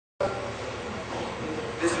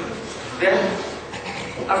Then,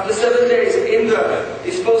 after 7 days, Indra,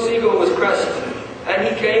 his false ego was crushed, and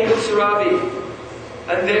he came with Surabi.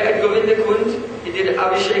 And there at Govinda Kund, he did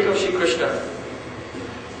Abhishek of Shri Krishna.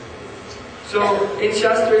 So, in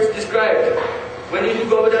Shastra it's described, when you do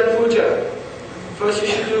Govardhan Puja, first you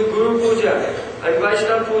should do Guru Puja, and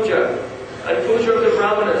Vaishnava Puja, and Puja of the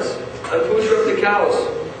Brahmanas, and Puja of the cows.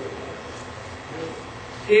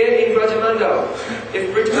 Here in Brajamandal,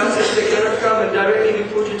 if Brijvasis they cannot come and directly do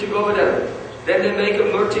Puja to Govardhan, then they make a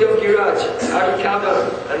murti of Giraj out of cow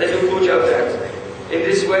dung, and they do Puja of that. In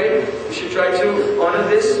this way, we should try to honor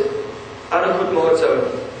this Anukut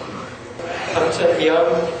Mahotsava. Yam,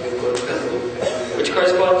 which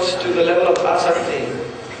corresponds to the level of Asakti.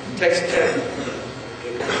 Text 10.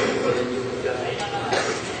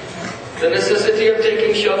 The necessity of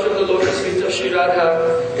taking shelter of the lotus feet of Sri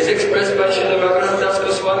Radha is expressed by Srila Raghunath Das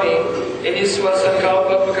Goswami in his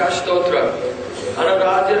Swasankalpa Prakash Stotra.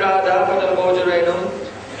 Anaradya Radha Padam Bhojarenam.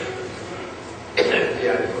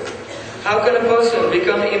 How can a person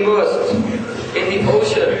become immersed in the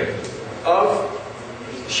ocean of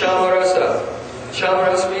Shamarasa?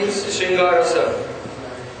 Shamarasa means Shringarasa.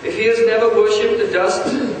 If he has never worshipped the dust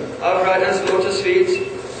of Radha's lotus feet,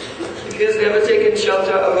 if he has never taken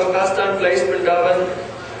shelter of a pastime place, Vrindavan,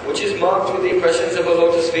 which is marked with the impressions of her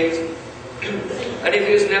lotus feet, and if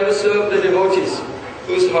he has never served the devotees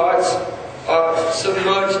whose hearts are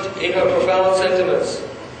submerged in her profound sentiments,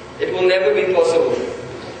 it will never be possible.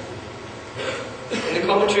 In the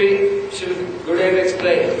commentary, Srila Gurudev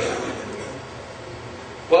explained,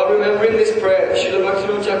 while remembering this prayer, Srila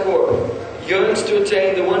Bhaktivedanta Thakur yearns to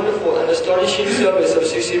attain the wonderful and astonishing service of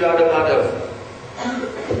Sri Sri Radha Madhav.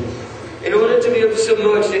 In order to be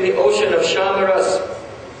submerged in the ocean of Shamaras,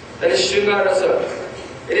 that is Shringarasa,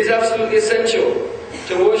 it is absolutely essential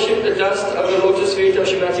to worship the dust of the lotus feet of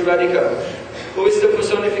Srimati Radhika, who is the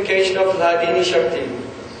personification of Hladini Shakti.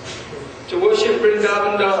 To worship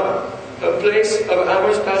Vrindavan Dham, a place of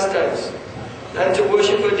amorous pastimes, and to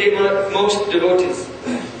worship her most devotees.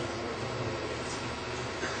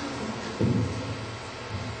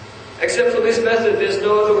 Except for this method, there is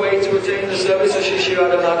no other way to attain the service of Sri Sri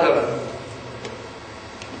Radha Madhav.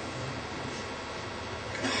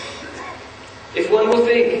 If one will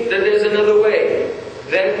think that there is another way,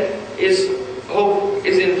 then his hope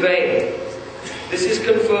is in vain. This is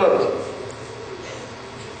confirmed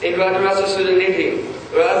in Radharasa Sudhanidhi.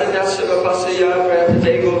 Radha Dasa Vapasaya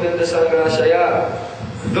Prayatate Govinda Sangrashaya.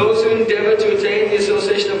 Those who endeavor to attain the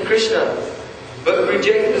association of Krishna but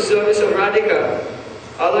reject the service of Radhika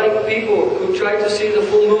are like people who try to see the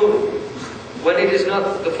full moon when it is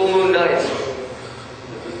not the full moon night.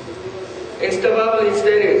 In Stavavali it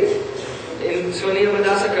stated, in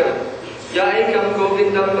Swaniyamadasakan, Yaikam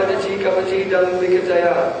Govindam Vadaji Kavajidam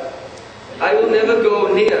Vikataya. I will never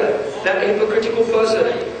go near that hypocritical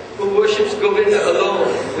person who worships Govinda alone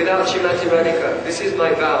without Srimati Radhika. This is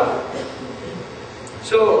my vow.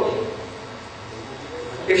 So,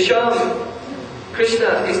 if Shyam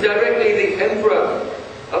Krishna is directly the emperor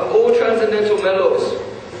of all transcendental mellows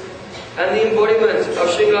and the embodiment of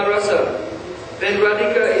Shringarasa, then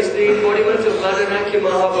Radhika is the embodiment of Madanakya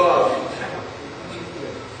Mahabhav.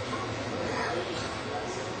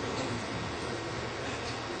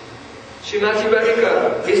 Srimati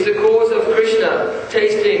Radhika is the cause of Krishna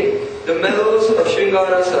tasting the mellows of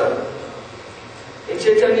Shringarasa. In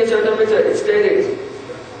Chaitanya Charitamrita it stated,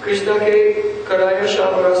 Krishna ke karaya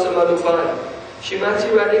shamarasa madhupan. Srimati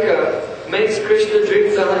Radhika makes Krishna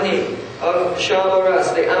drink the honey of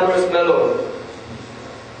Shamaras, the amorous mellow.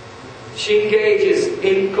 She engages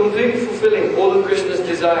in completely fulfilling all of Krishna's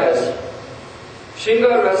desires.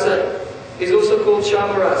 Shringarasa is also called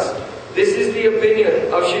Shamaras. This is the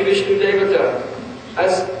opinion of Shri Vishnu Devata,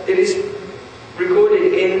 as it is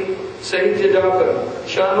recorded in Sahitya Darpan,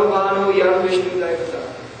 Shamavano Yam Vishnu Devata.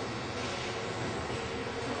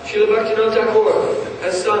 Srila Bhaktivedanta Thakur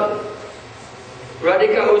has sung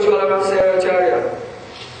Radhika Ujjvala Rasa Acharya.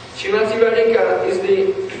 Srimati Radhika is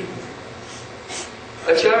the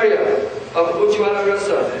Acharya of Ujjvala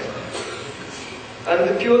Rasa. And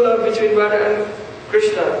the pure love between Radha and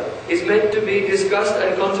Krishna is meant to be discussed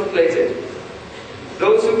and contemplated.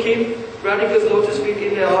 Those who keep Radhika's lotus feet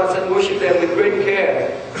in their hearts and worship them with great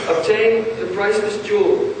care obtain the priceless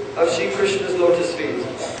jewel of Sri Krishna's lotus feet.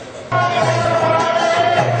 Hare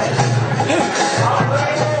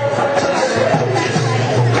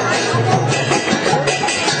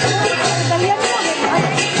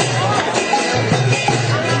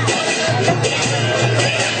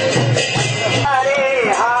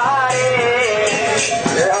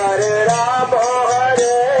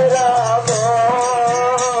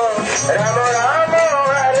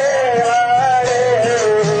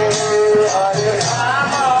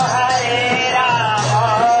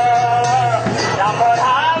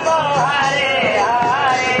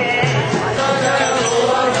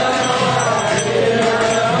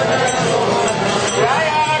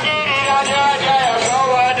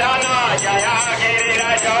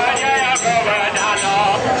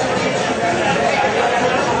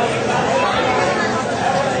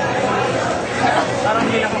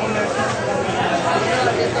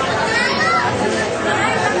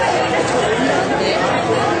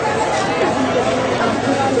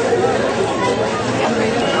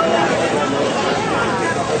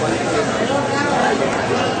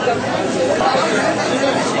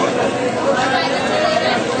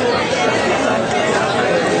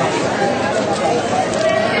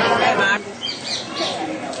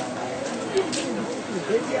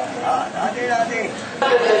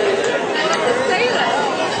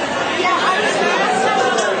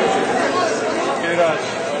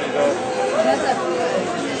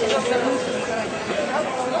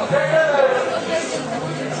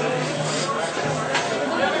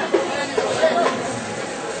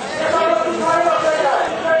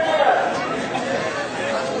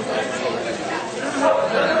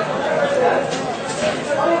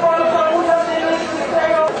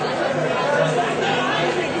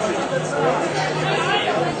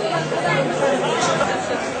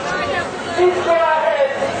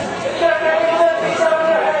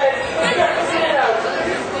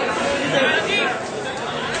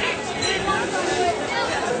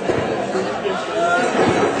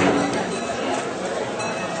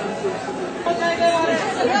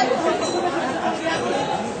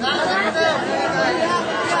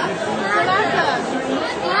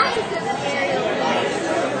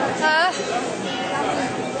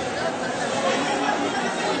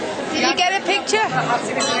ઠીક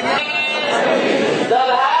છે.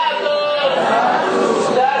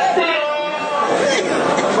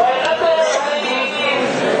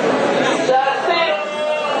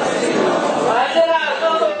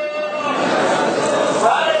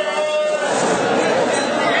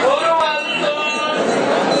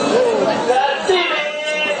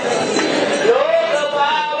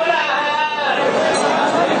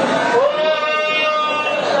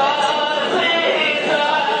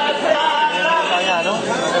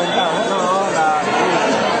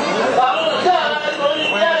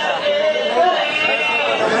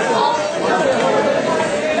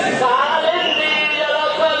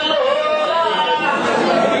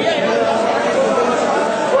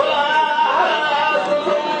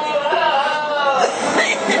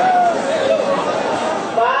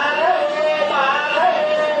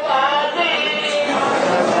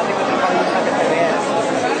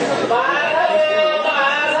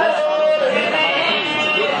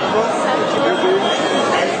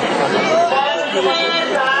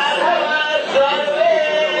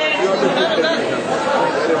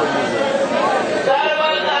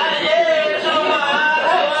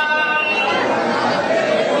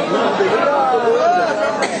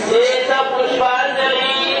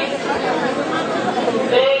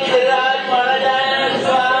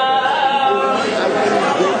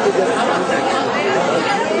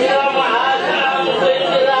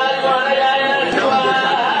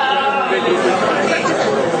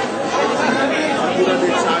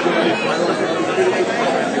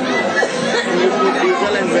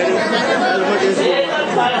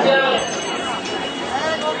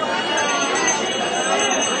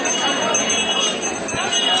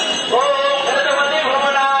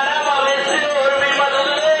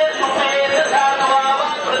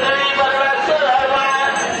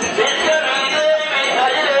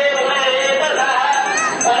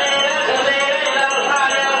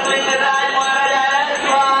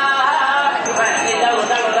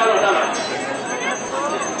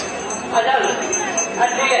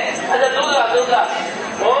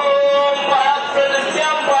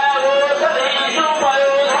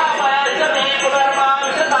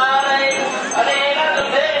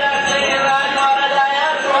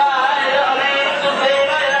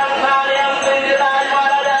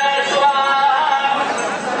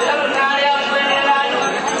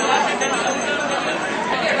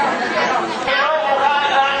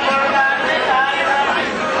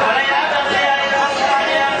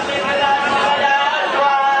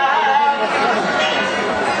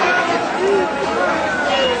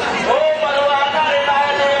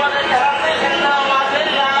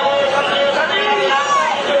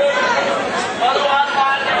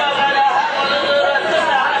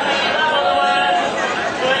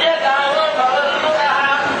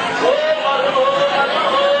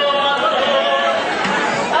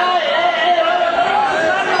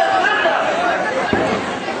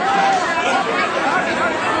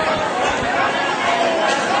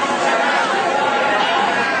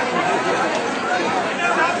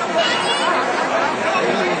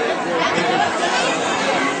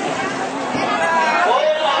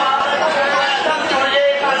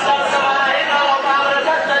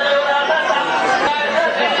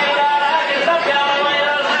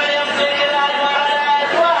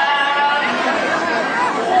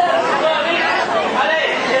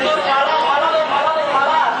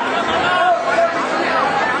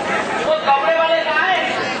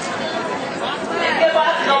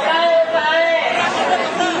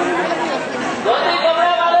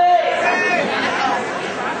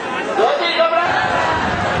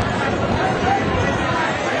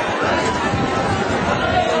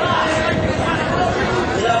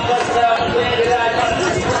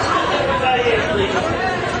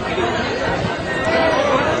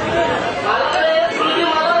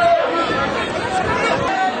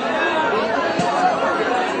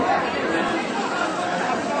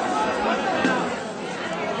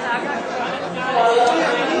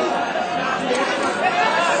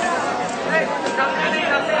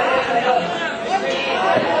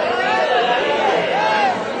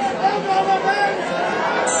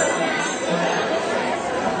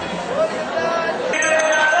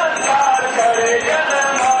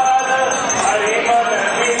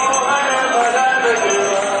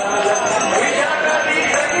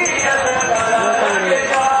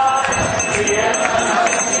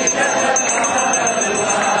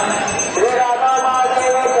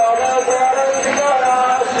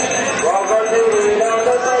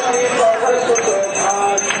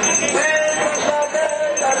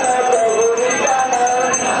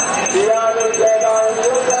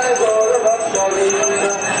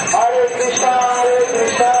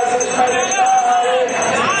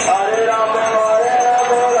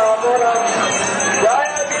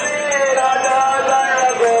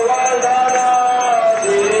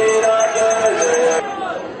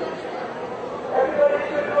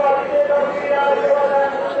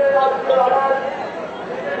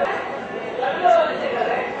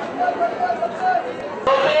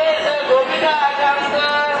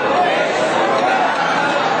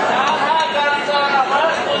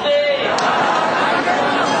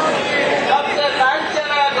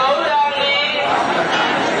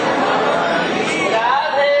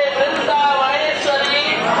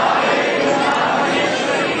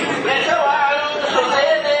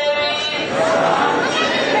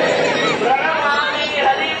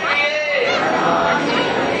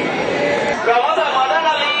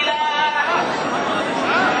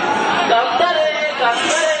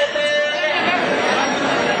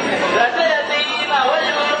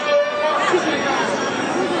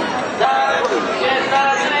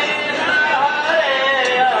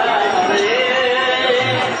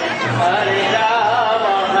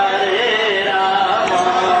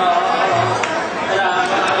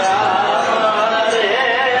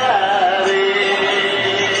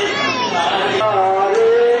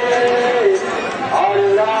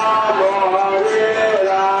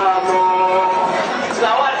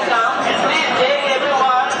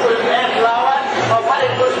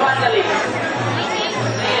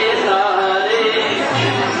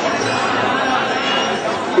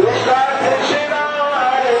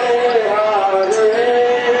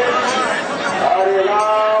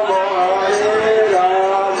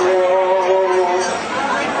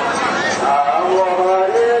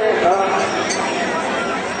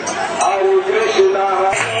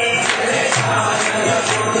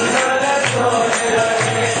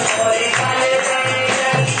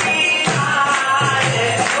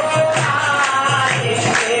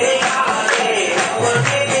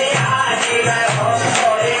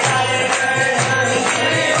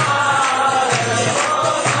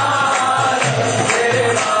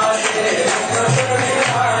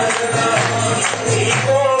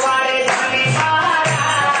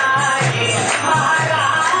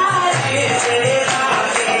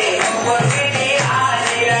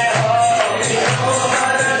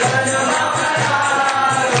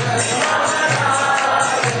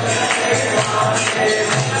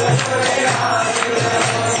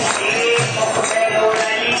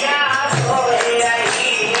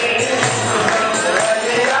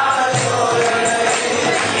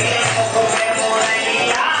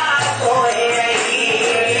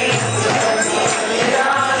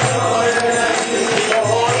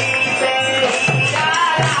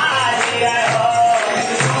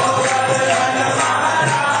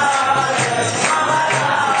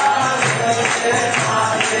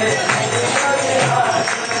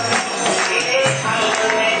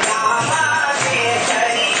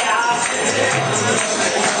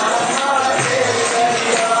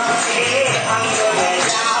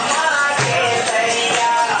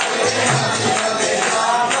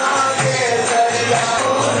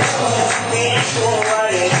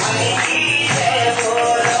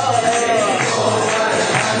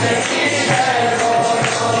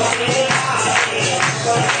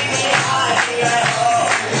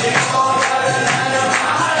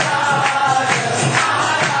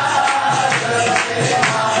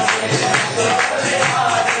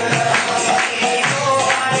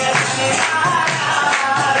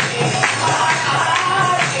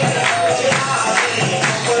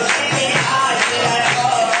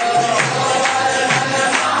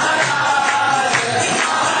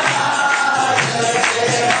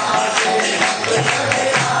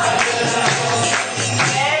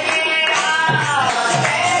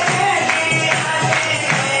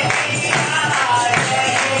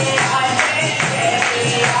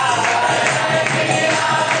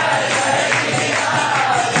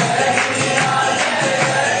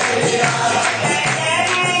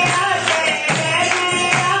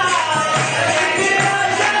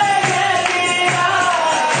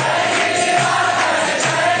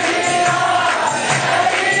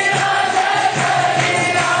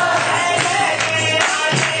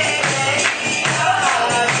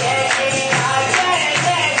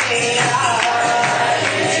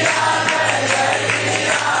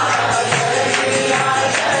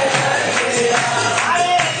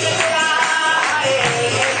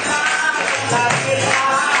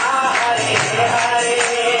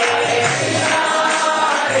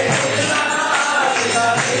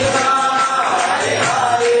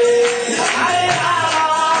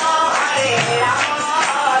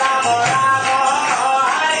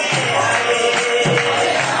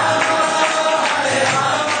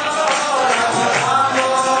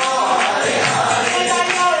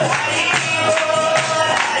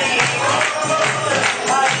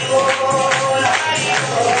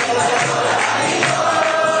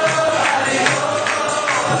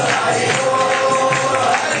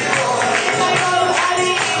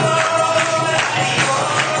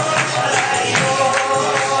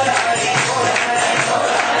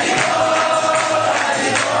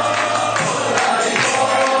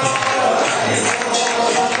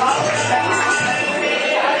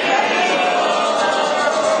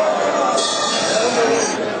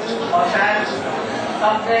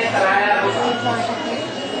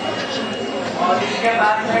 और इसके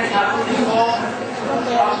बाद में ठाकुर जी को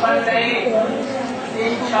छप्पन नहीं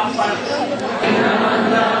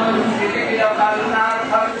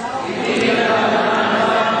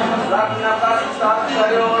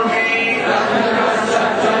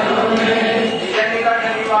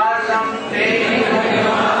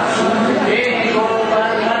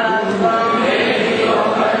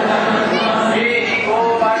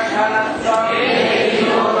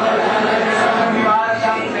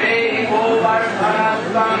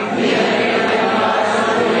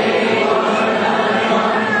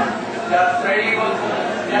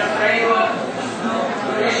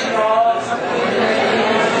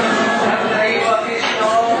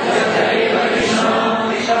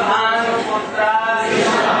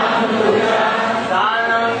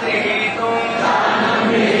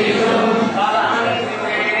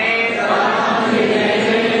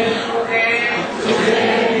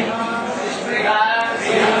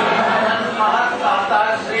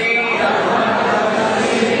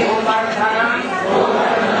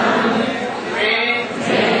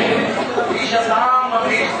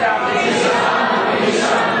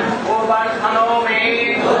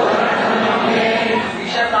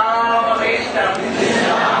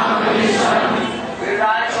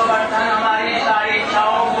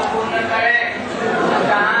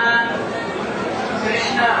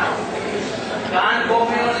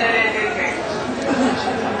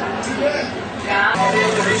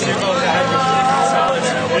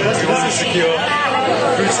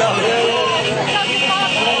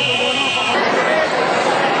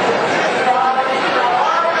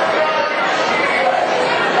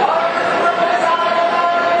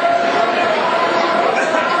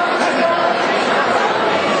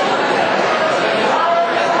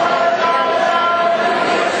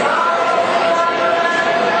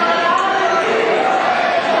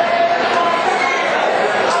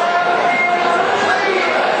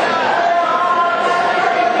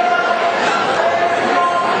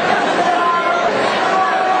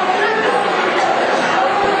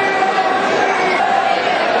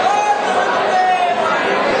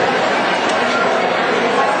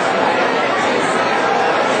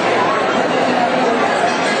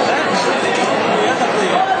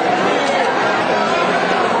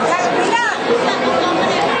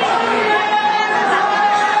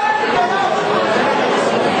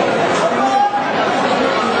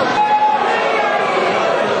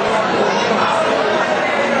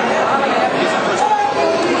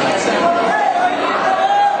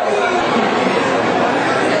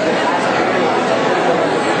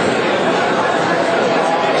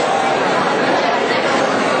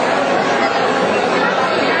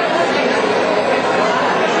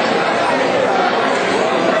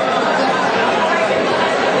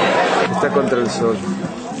contra el sol.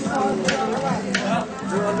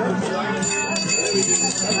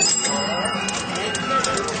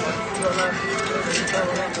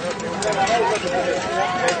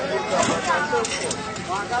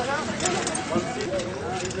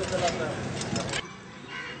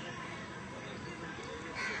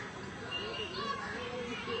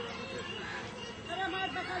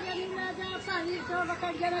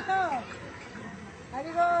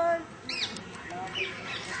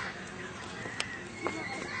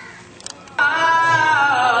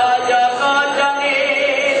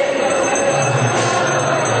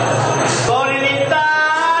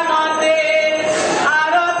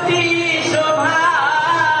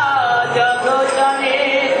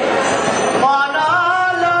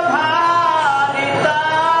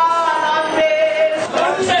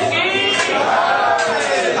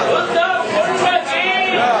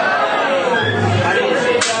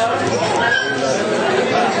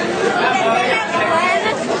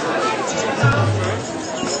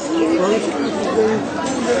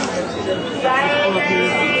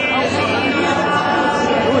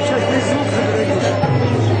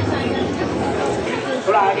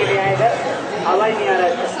 थोड़ा आगे ले आए इधर, आवाज नहीं आ रहा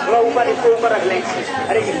है, थोड़ा ऊपर इसको ऊपर रख लें।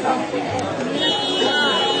 हरे Krishna.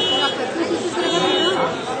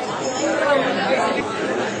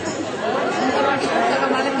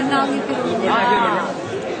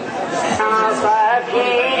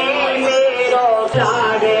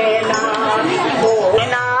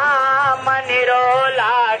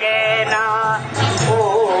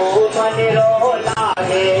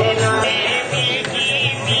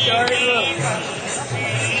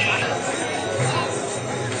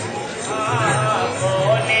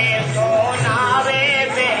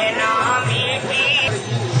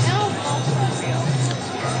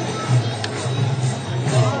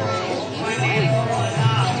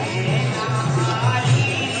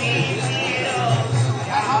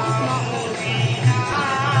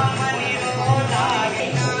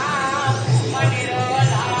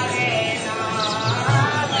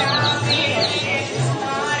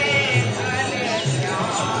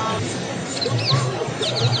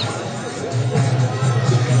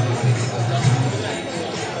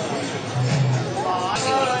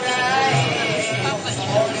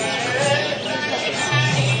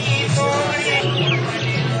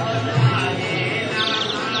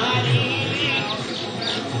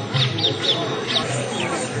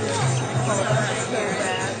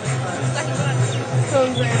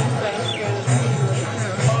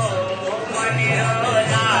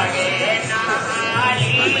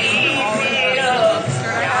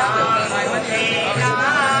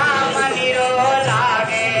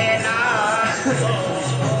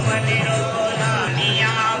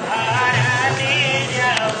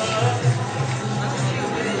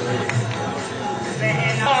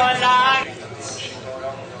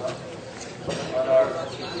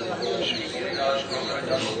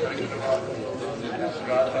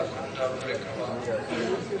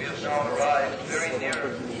 We have now arrived very near to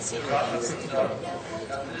Bhaktivedanta,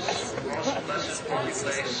 and this most blessed holy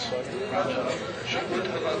place, Raja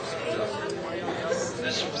Bhaktivedanta.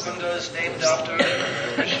 This Kunda is named after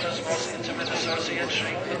Krishna's most intimate associate,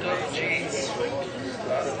 Sri Kundaji,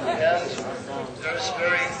 and there is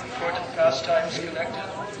very important pastimes connected,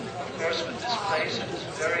 of course, with this place. It is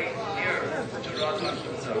very near to Radha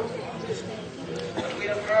Kunda. But we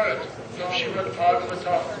have heard from Srimad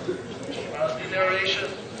Bhagavatam the narration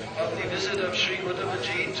of the visit of Sri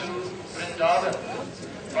Uddhavaji to Vrindavan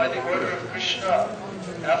by the order of Krishna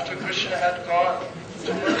after Krishna had gone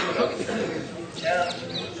to Mathura,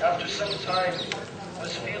 and after some time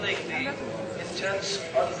was feeling the intense,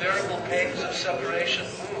 unbearable pains of separation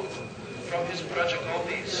from his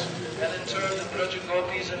Brajagopis, and in turn the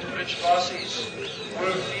Brajagopis and Brijvasis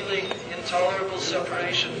were feeling intolerable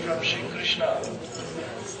separation from Sri Krishna.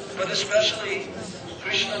 But especially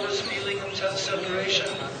Krishna was feeling intense separation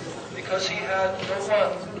because he had no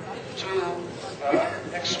one to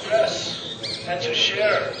express and to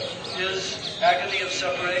share his agony of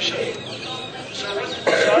separation. So with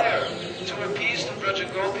the desire to appease the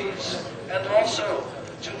Brajagopis and also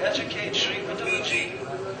to educate Sri Uddhavaji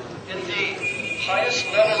in the highest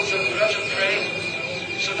levels of Braja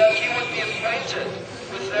prema, so that he would be acquainted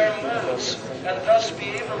with their moods and thus be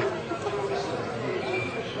able to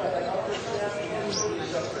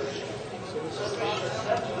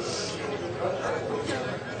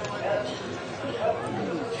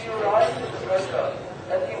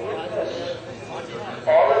and he witnessed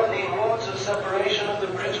all of the moods of separation of the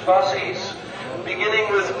Brijvasis,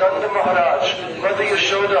 beginning with Nanda Maharaj, Mother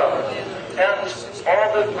Yashoda, and all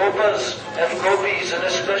the Gopas and Gopis, and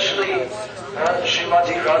especially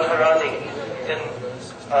Srimati Radharani. In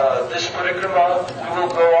this parikrama, we will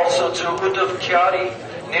go also to Uddhav Kyari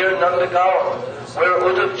near Nandagaon, where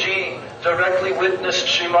Uddhav Ji directly witnessed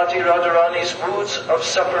Srimati Radharani's moods of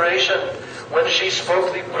separation when she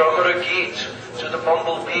spoke the Brahmara Geet to the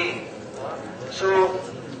bumblebee. So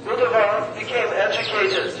Uddhava became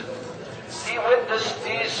educated. He witnessed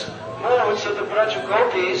these moods of the Braj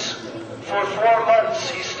Gopis for 4 months.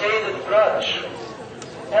 He stayed in Braj.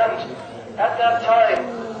 And at that time,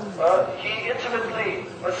 he intimately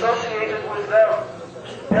associated with them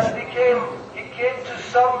and he came to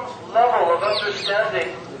some level of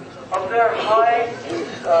understanding of their high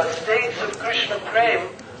states of Krishna Prem,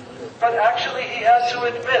 but actually he had to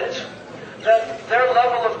admit that their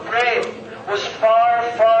level of Prem was far,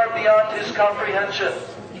 far beyond his comprehension.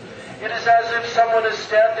 It is as if someone is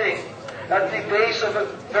standing at the base of a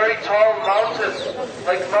very tall mountain,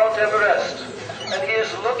 like Mount Everest, and he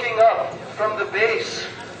is looking up from the base,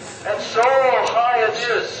 and so high it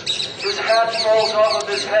is, his hat falls off of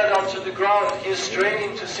his head onto the ground. He is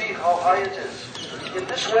straining to see how high it is. In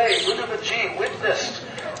this way, Uddhava Ji witnessed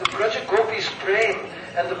the Braja Gopis' Prem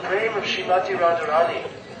and the Prem of Srimati Radharani.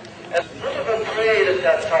 And Uddhava prayed at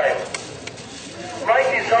that time, my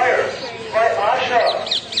desire, my asha,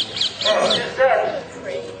 is that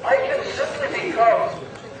I can simply become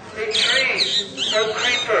a tree, a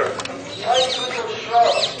creeper, tiny little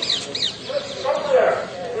shrub, just somewhere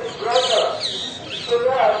in Braja, so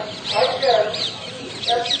that I can,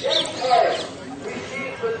 at any time,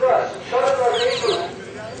 receive the dust, Sharadarenu,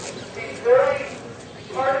 the very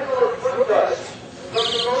particle of foot dust from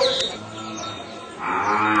the Lord.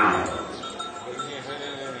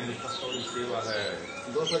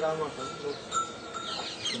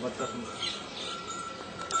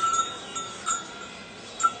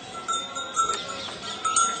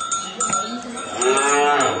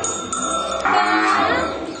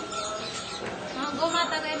 गो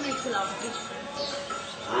माता का मैं खिलाऊंगी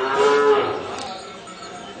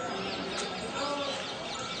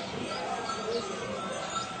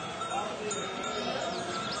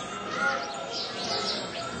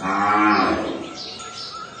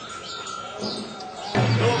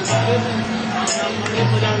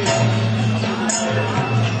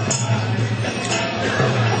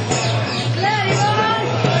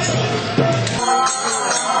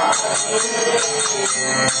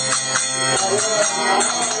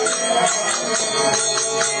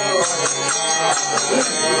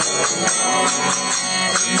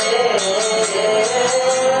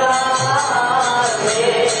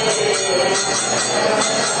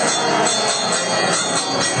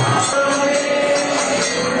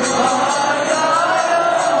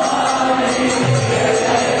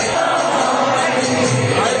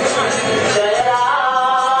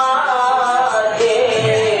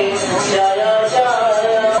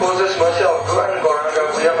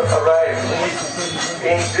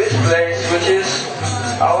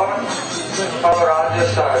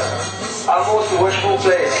Our most worshipful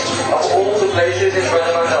place of all the places in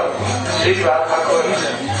Brahmanda, Sri Radhakund.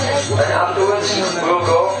 And afterwards we'll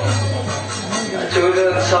go to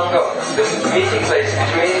the Sangha, the meeting place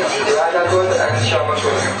between Radhakund and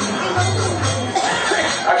Shyamakund.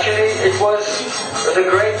 Actually, it was the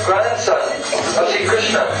great grandson of Sri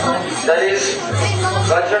Krishna, that is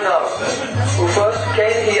Vajranam, who first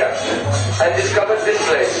came here and discovered this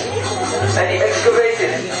place. And he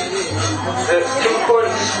excavated the two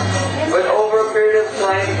kunds, but over a period of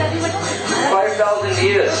time, 5,000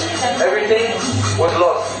 years, everything was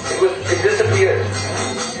lost. It disappeared.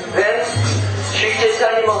 Then Sri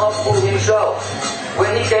Chaitanya Mahaprabhu himself,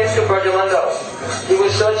 when he came to Brajamanda, he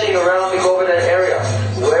was searching around the Goverdhan area.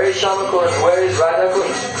 Where is Shamakund? Where is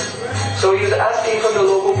Radhakund? So he was asking from the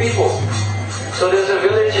local people. So there's a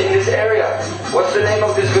village in this area. What's the name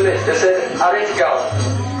of this village? They said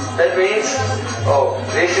Aritgaon. That means,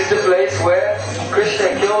 this is the place where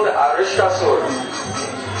Krishna killed Arishtasur.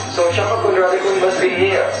 So Shamakund Radhakund must be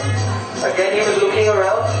here. Again he was looking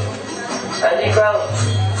around and he found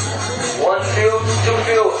one field, two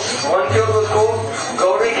fields. One field was called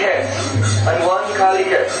Gauri Khet and one Kali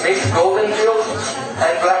Khet, means golden field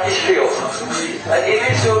and blackish field. And in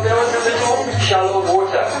this field there was a little shallow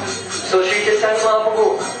water. So Sri Chaitanya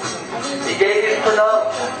Mahaprabhu, he gave his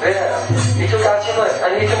pranam there. He took Achaman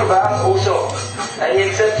and he took a bath also. And he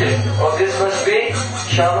accepted, this must be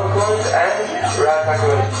Shamakund and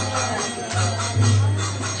Radhakund.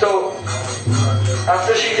 So,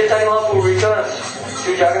 after Sri Chaitanya Mahaprabhu returned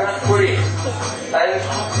to Jagannath Puri, and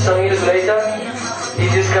some years later, he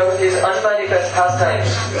discovered his unmanifest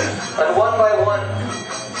pastimes. And one by one,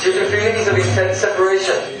 due to feelings of intense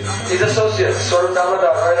separation, his his associates, Swarup Damodar,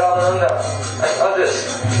 Radha and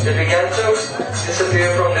others, they began to disappear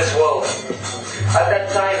from this world. At that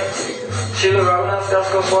time, Srila Raghunath Das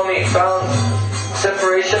Goswami found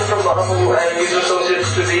separation from Mahaprabhu and his associates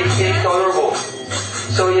to be intolerable.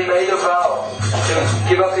 So he made a vow to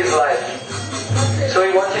give up his life. So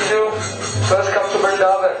he wanted to first come to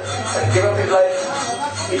Vrindavan and give up his life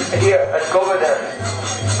here at Goverdhan.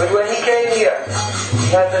 But when he came here, he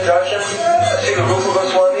had the darshan of Srila Rupa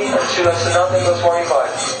Goswami and Srila Sanatana Goswami Pad.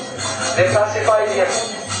 They pacified him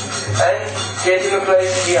and gave him a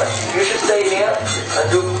place here. You should stay here and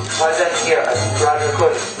do bhajan here at Radha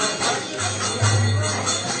Kund.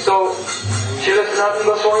 So Srila Sanatana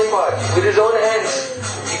Goswami Pad, with his own hands,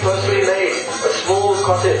 he personally made a small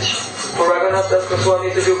cottage for Raghunath Das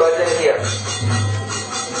Goswami to do bhajan here.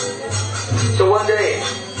 So one day,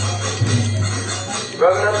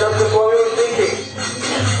 Raghunath Das Goswami was thinking,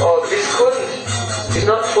 oh, this kund is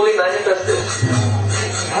not fully manifested.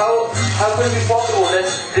 How could it be possible that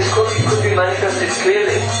this kund could be manifested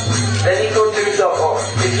clearly? Then he thought to himself, oh,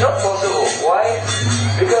 it's not possible. Why?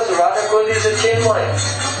 Because Radha Kund is a chinmaya,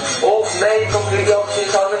 all made completely of his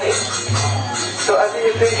harmony. So as he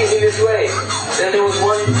was thinking in this way, then there was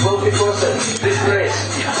one wealthy person, this place,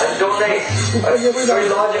 and donate a very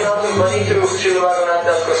large amount of money to Srila Raghunath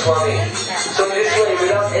Das Goswami. So in this way,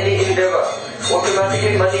 without any endeavor,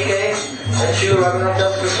 automatically money came, and Srila Raghunath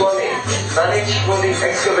Das Goswami managed for the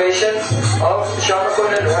excavation of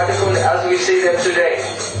Shyamakund and Radhakund as we see them today.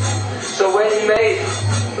 So when he made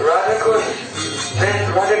Radhakund, then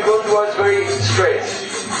Radhakund was very straight,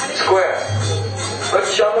 square. But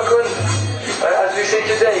Shyamakund, as we see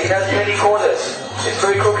today, it has many corners. It's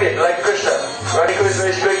very crooked, like Krishna. Radhika is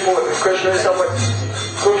very straightforward, but Krishna is somewhat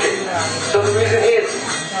crooked. So the reason is,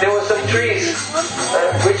 there were some trees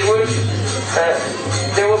which would,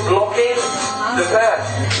 they were blocking the path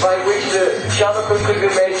by which the Shyamakund could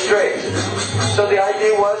be made straight. So the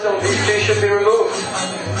idea was that these trees should be removed.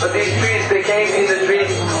 But these trees, they came in the dream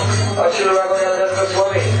of Srila Raghunath Das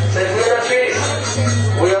Goswami. Said, we are not trees.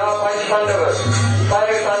 We are Panch Pandavas, 5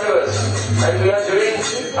 Pandavas. And we are doing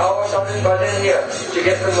our Sadhan Bhajan here to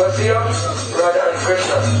get the mercy of Radha and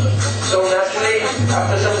Krishna. So naturally,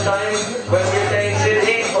 after some time, when we attain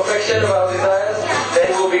siddhi, perfection of our desires, then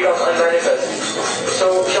we will become unmanifest.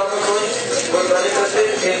 So Shyamakund was manifested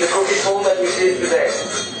in the crooked form that we see it today.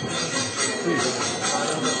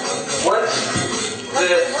 Once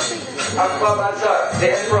the Akbar Badsar, the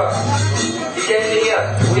emperor, he came here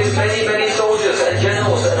with many soldiers and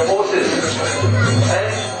generals and horses. And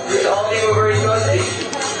his army were very thirsty.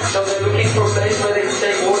 So they're looking for a place where they can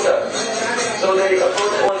take water. So they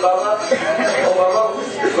approached one Baba. Oh Baba,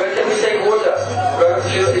 where can we take water?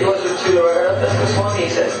 It was to the Raghunath Das Goswami, he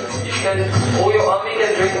said. All your army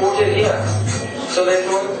can drink water here. So they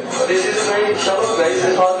thought, this is a very shallow place,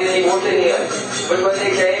 there's hardly any water here. But when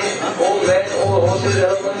they came, all the men, all the horses,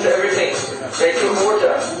 elephants, everything, they took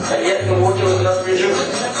water, and yet the water was not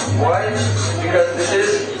reduced. Why? Because this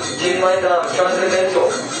is Chinmaya Dham,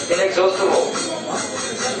 transcendental, inexhaustible.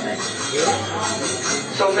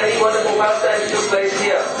 So many wonderful pastimes took place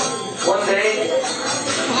here. One day,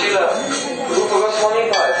 Srila Rupa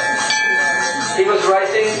Goswami Pad, he was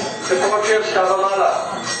writing the poetry of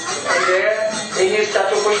Stavamala. And there, in his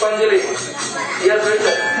Chatupushpanjali, he has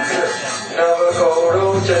written,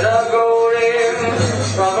 Navakoro Chanagaurim,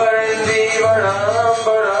 Pravarendi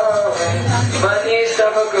Varambaram,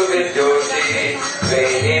 Manistavaka Vidyoti,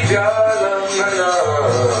 Veni Vyalanganam.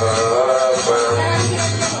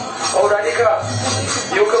 Oh Radhika,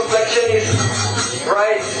 your complexion is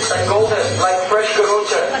bright and golden, like fresh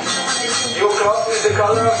karocha. Your cloth is the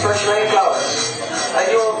color of fresh rain clouds. And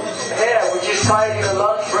your hair, which is tied in a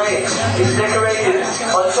long braid, is decorated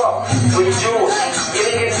on top with jewels,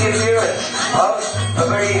 giving it the appearance of a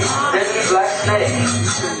very deadly black snake.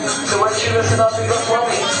 So when Srila Sanatana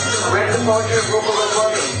Goswami read the poetry of Rupa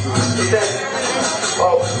Goswami, he said,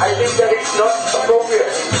 oh, I think that it's not appropriate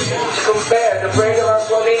to compare the braid of our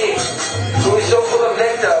Swamini, who is so full of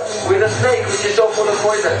nectar, with a snake which is so full of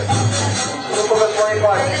poison. Rupa Goswami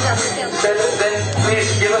said, then please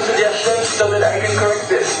give a suggestion so that I can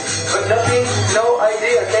correct this. But no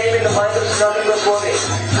idea came in the mind of Sanatana Goswami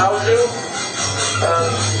how to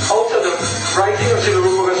alter the writing of Srila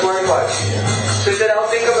Rupa Goswami. So he said,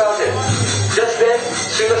 I'll think about it. Just then,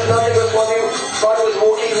 Srila Sanatana Goswami was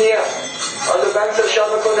walking here on the banks of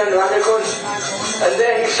Shyamakund and Radhakund. And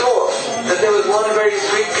there he saw that there was one very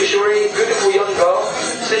sweet Kishori, beautiful young girl,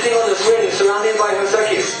 sitting on the swing, surrounded by her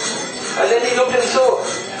sakhis. And then he looked and saw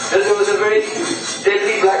that there was a very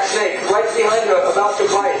deadly black snake right behind her, about to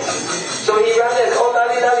bite. So he ran in, oh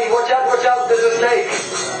Nali, watch out, there's a snake.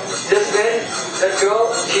 Just then, that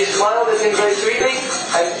girl, she smiled at him very sweetly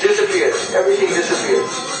and disappeared. Everything disappeared.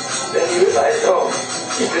 Then he realized, oh,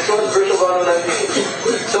 this was Vrishabhanu Nandini.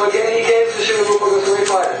 So again he came to Srila Rupa Goswami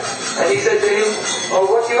Pada and he said to him, oh,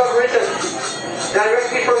 what you have written,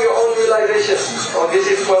 directly from your own realization, oh, this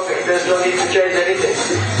is perfect, there's no need to change anything.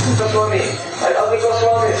 Goswami and other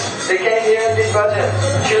Goswamis, they came here and did bhajan.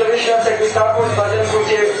 Srila Vishwanath Thakur's bhajan group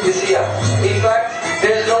is here. In fact,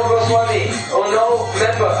 there's no Goswami or no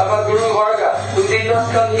member of our Guru Varga who did not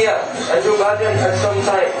come here and do bhajan at some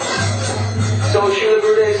time. So Srila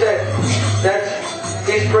Gurudev said that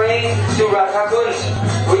he's praying to Radha Kunj,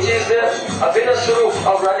 which is the Abhinna Swarup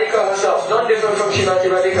of Radhika herself, not different from Srimati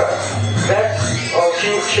Radhika. That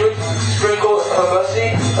she should sprinkle her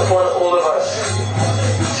mercy upon all of us.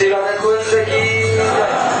 Sri Radha Kunj ki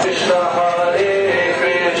Jai. Krishna Hare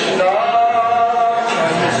Krishna,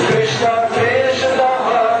 Krishna Krishna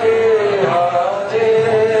Hare Hare,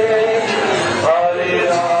 Hare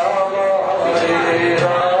Rama Hare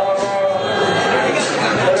Rama,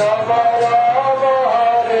 Rama Rama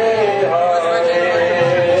Hare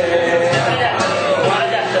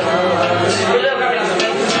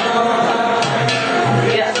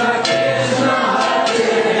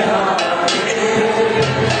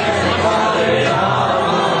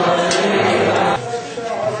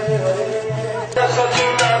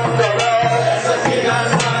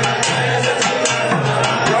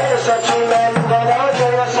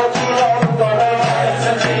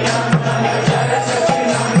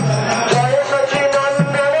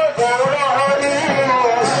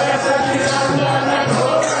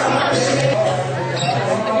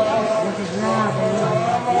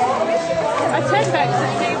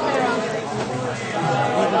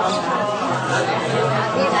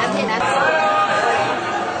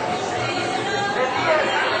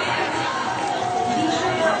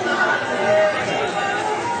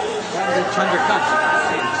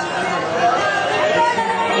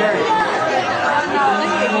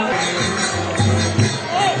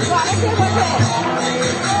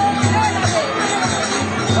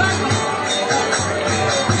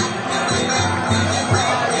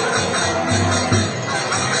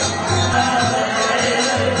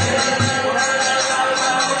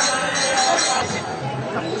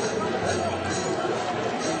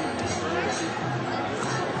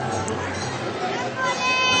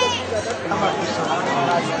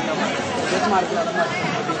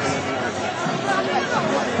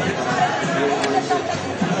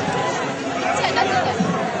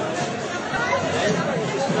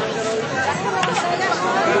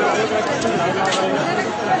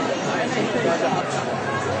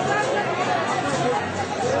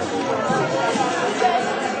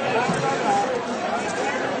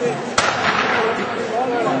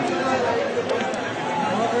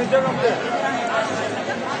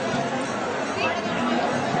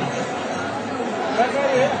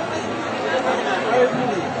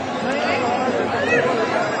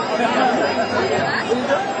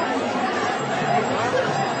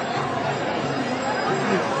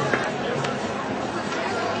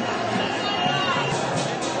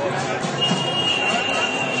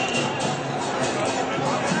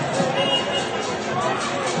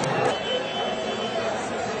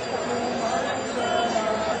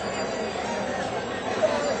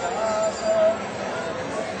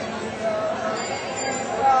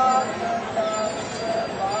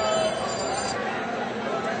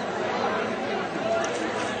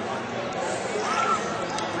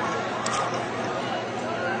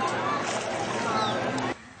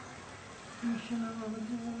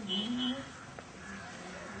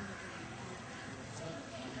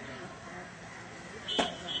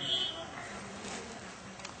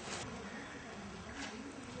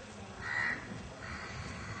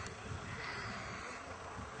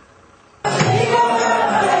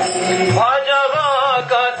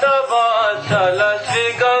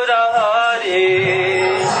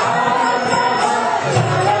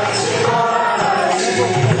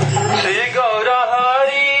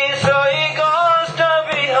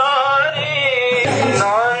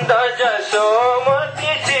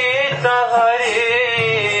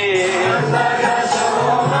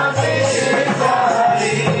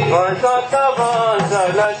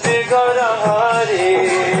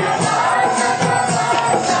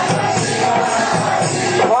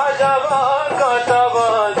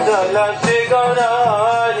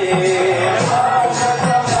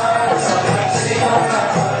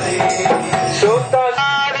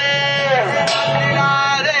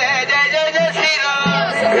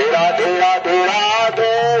Radhe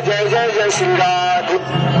Radhe Shri Radhe.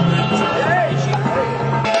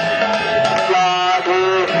 Radhe.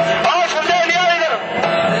 Oh, Sunday, Radhe,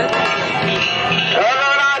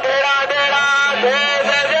 Radhe, Radhe, Radhe,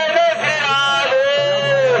 Jai Jai Shri Radhe.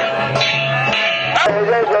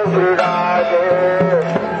 Jai Jai Shri Radhe.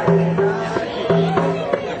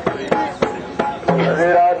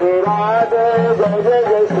 Radhe, Radhe, Radhe, Jai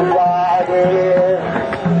Jai Shri Radhe.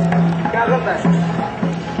 क्या करता है?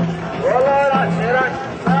 बोलो राधे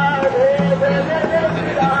राधे जय जय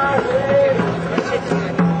श्री राधे.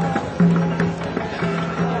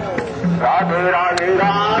 राधे राधे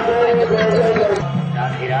राधे जय जय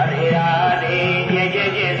राधे राधे राधे जय जय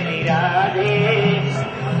जय श्री राधे.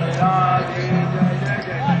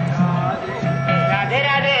 राधे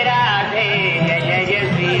राधे राधे जय जय जय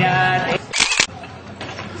श्री राधे.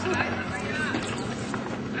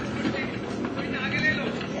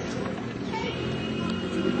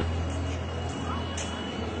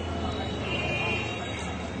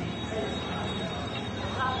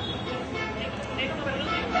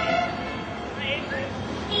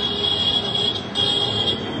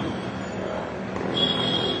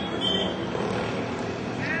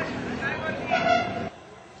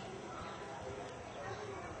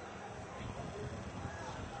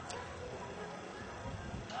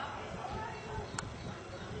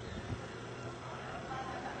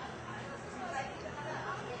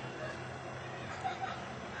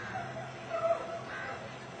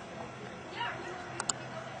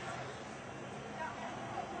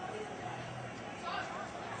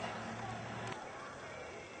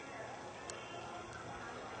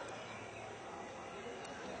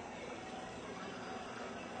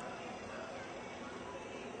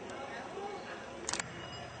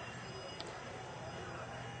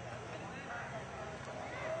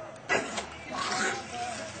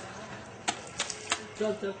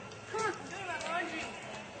 चल चल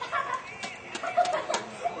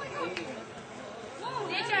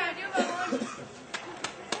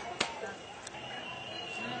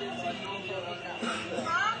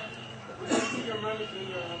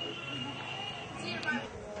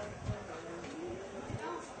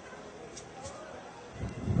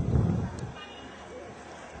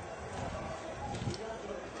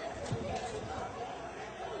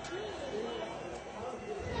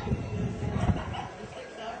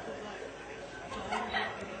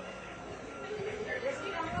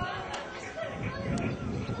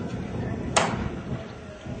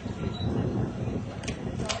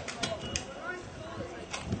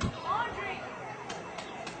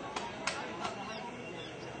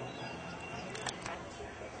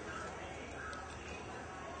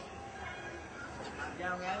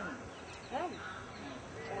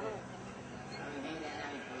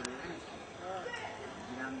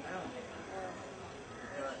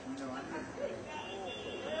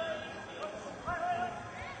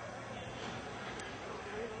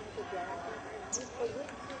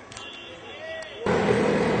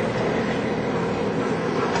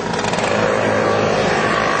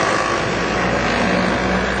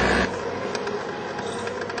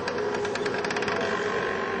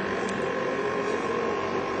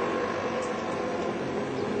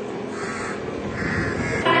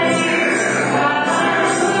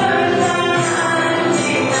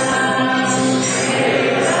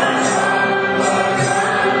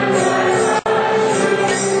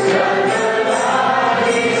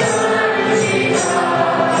Radhe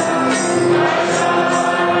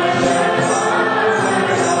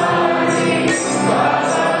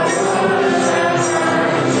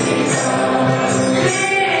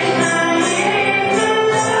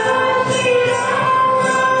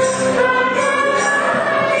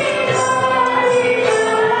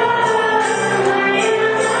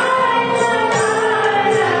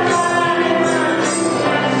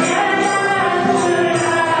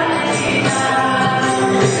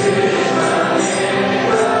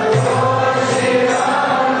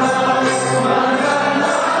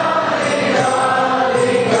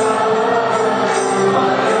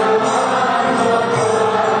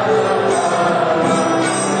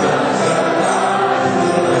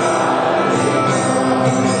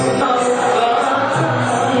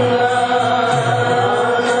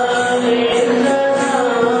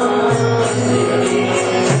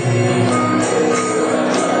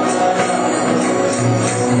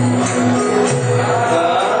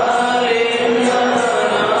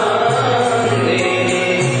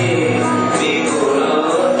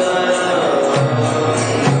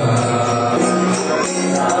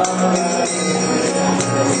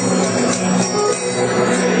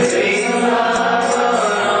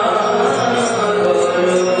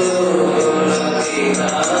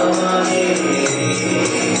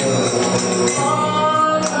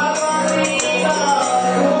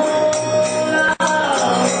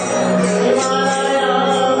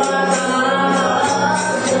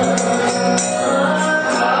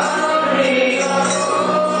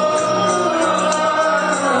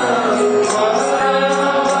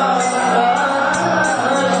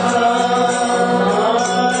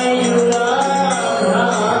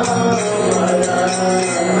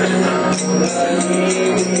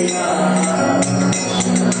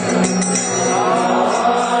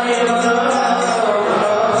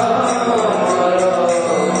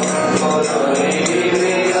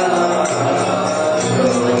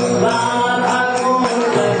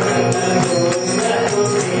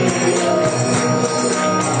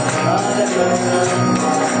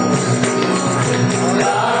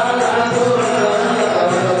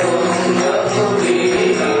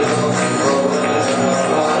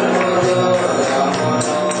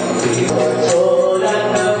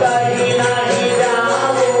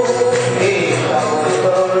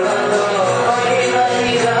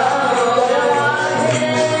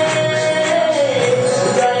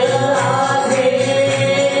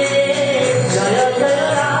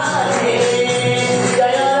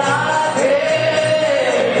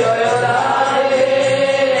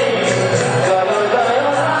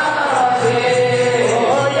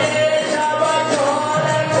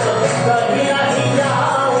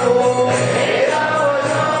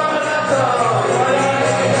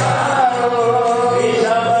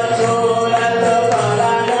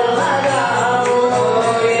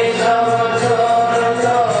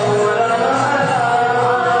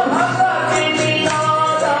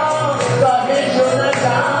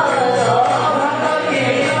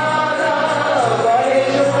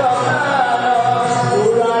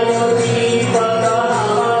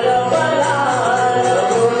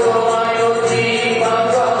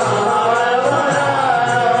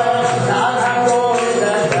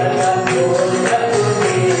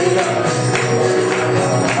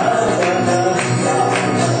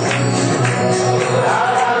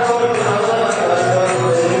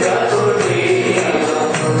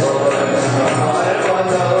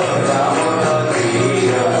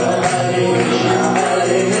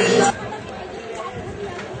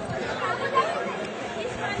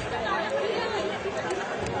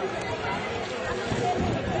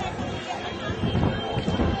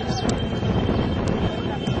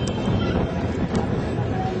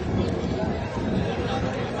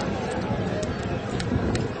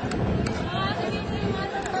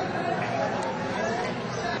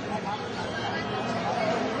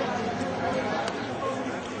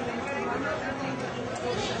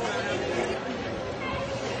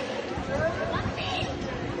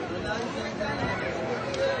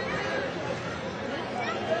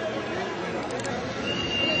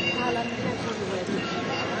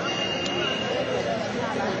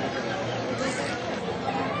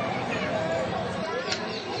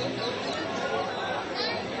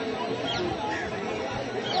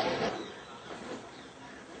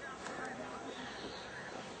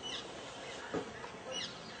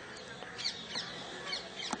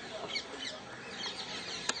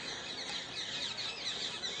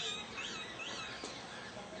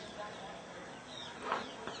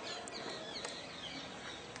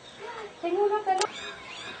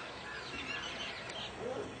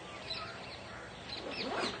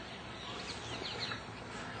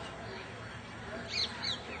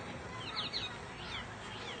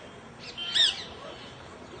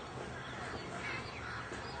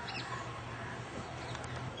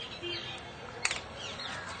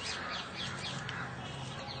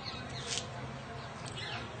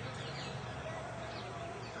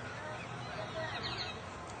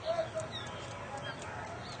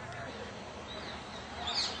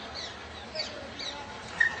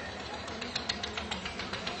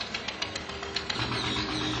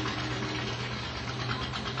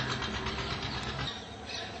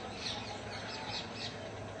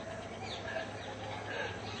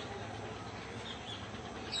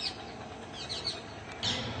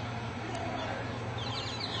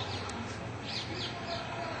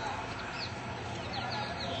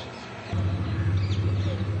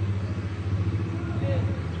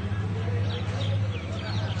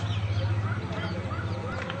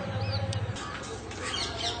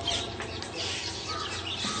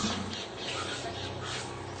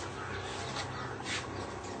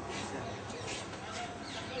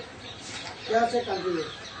क्या से continue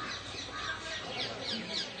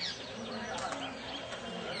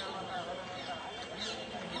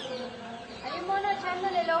Ayun muna, chan na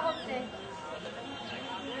nilohok din.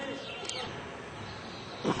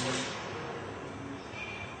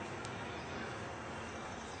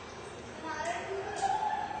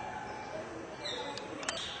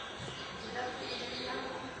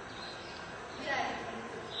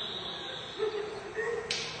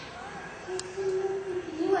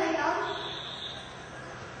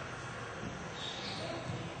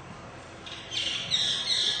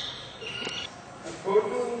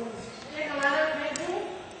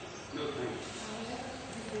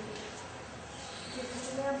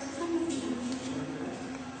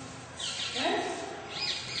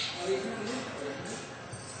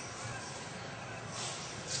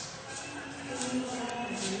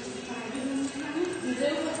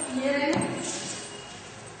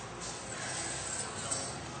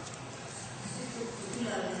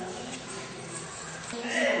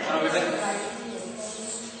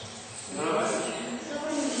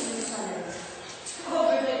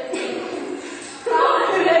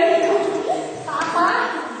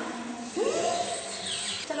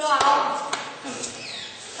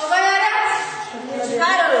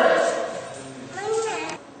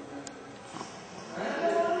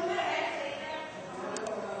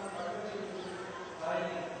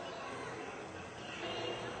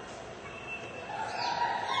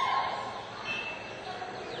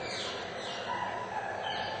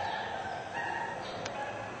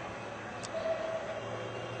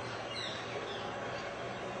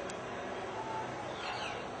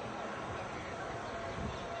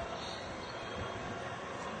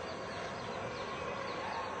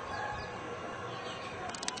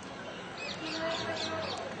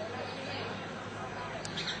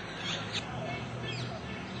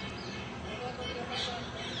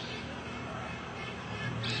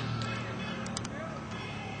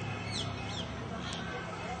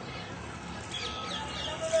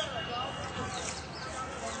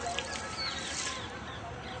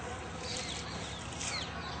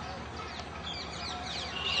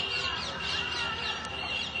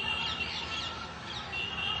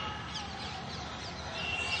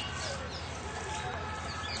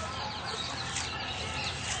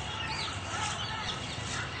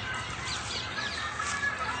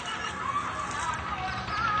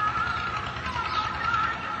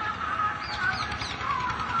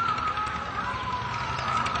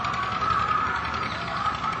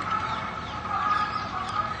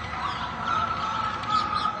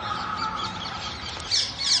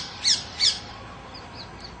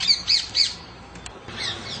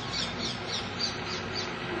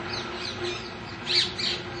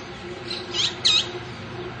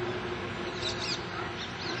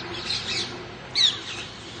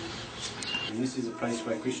 This is a place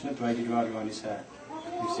where Krishna braided Radha on his hair.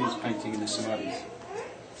 You see his painting in the Samadhis.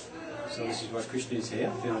 So this is why Krishna is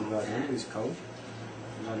here, feeling Radha on, it's cold.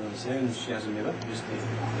 Radha is here and she has a mirror, just here.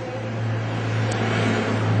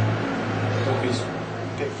 Gopis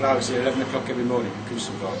pick flowers here 11 o'clock every morning in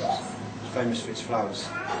Kusum Gardens. It's famous for its flowers.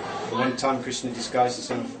 At one time Krishna disguised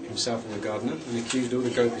himself as a gardener and accused all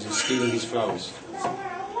the gopis of stealing his flowers.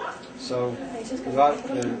 So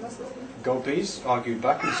the gopis argued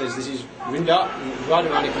back and says this is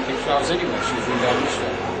Radharani can pick flowers anyway, she's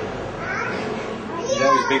Vrindavaneshwar.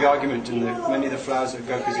 very big argument, and many of the flowers that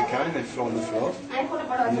gopis are carrying, they fall on the floor.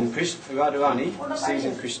 And then Radharani sees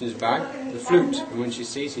in Krishna's bag the flute, and when she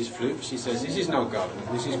sees his flute, she says, "This is no gardener,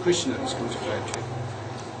 this is Krishna who's come to play a trick."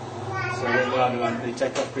 So then Radharani, they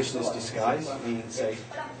take off Krishna's disguise and say,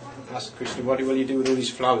 ask Krishna, "What will you do with all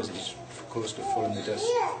these flowers?" It's caused to fall in the dust.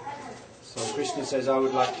 So Krishna says, "I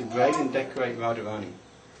would like to braid and decorate Radharani."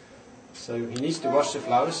 So he needs to wash the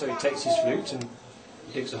flowers, so he takes his flute and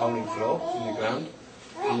digs a hole in the floor, in the ground,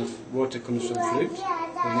 and the water comes from the flute,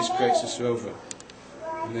 and this creates a sarovar.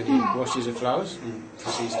 And then he washes the flowers and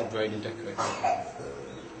proceeds to braid and decorate them.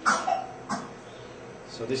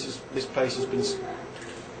 So this place has been,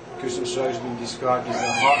 Krishna Sarovar has been described as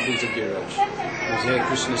the heartbeat of Giraj. Because here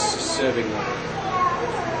Krishna is serving them.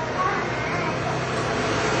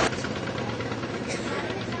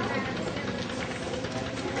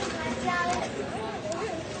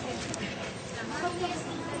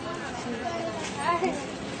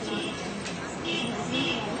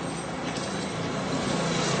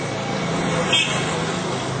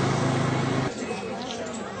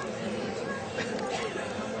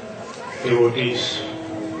 Devotees,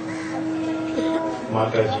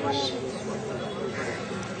 Matajis.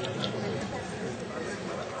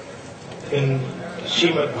 In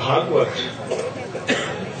Srimad Bhagavad,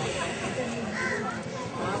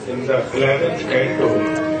 in the 11th canto,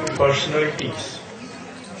 Personalities,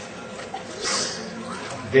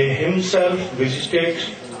 they himself visited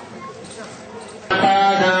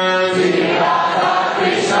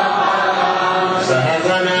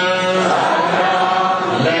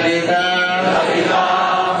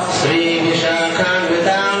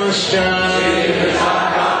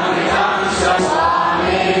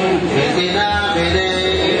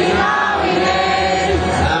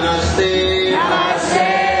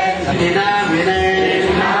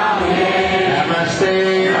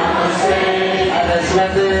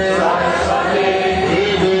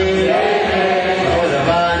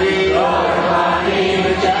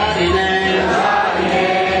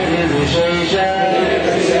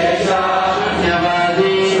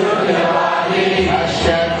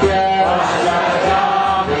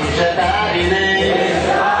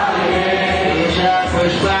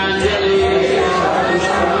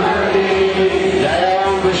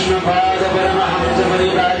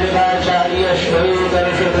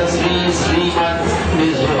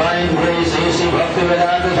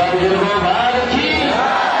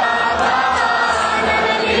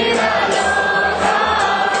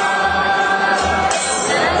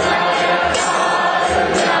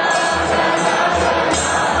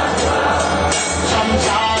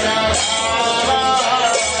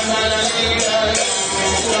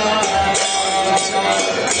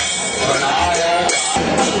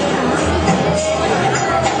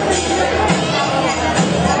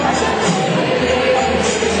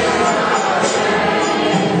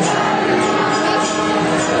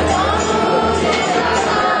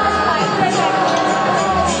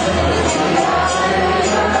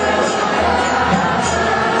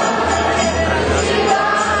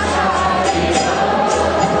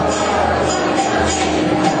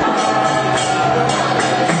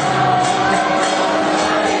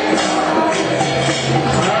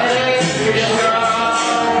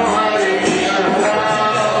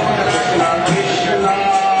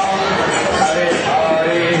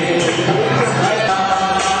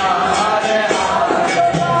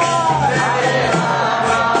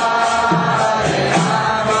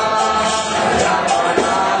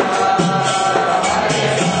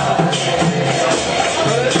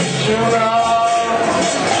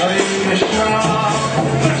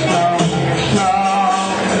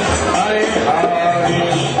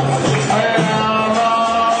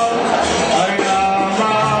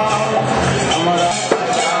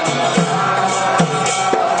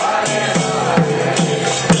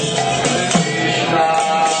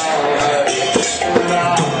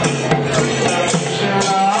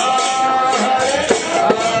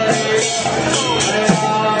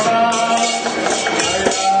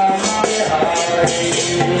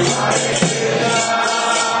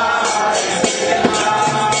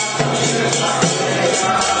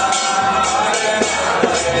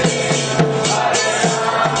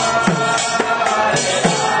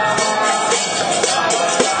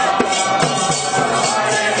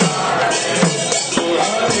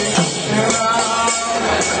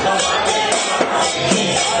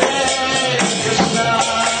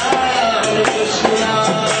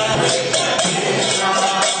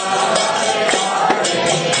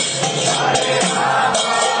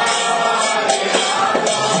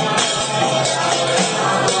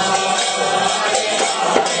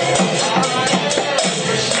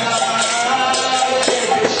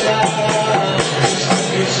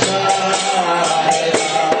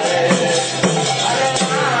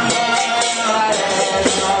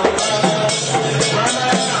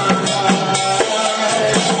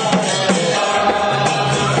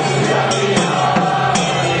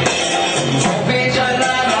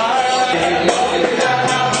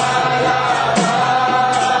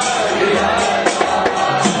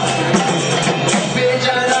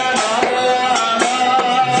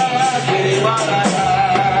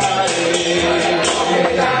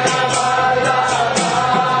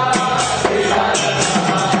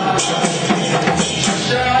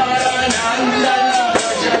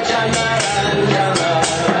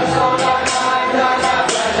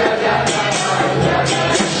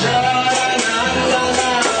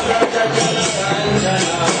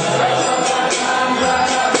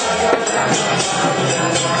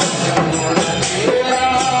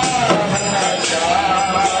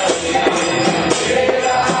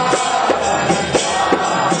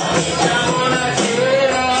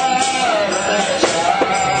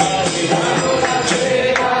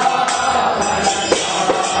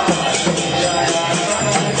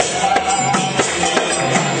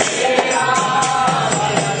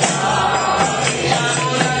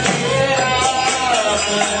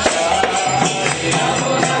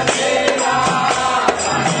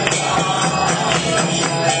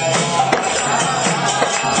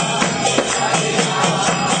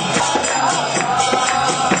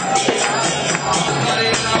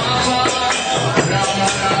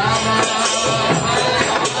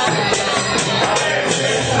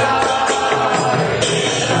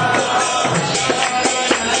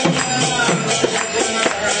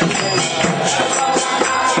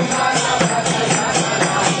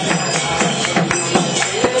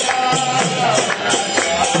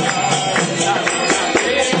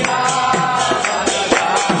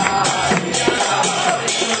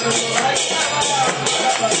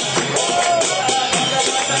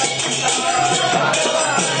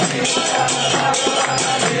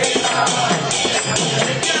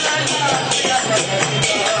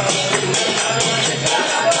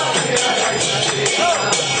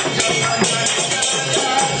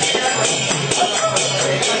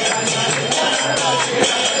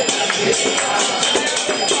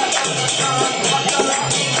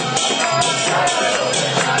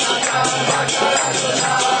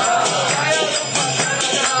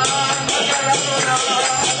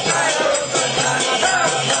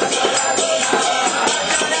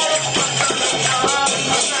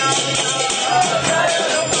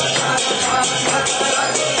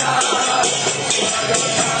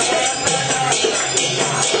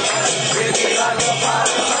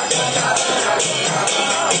Bhaktivedanta.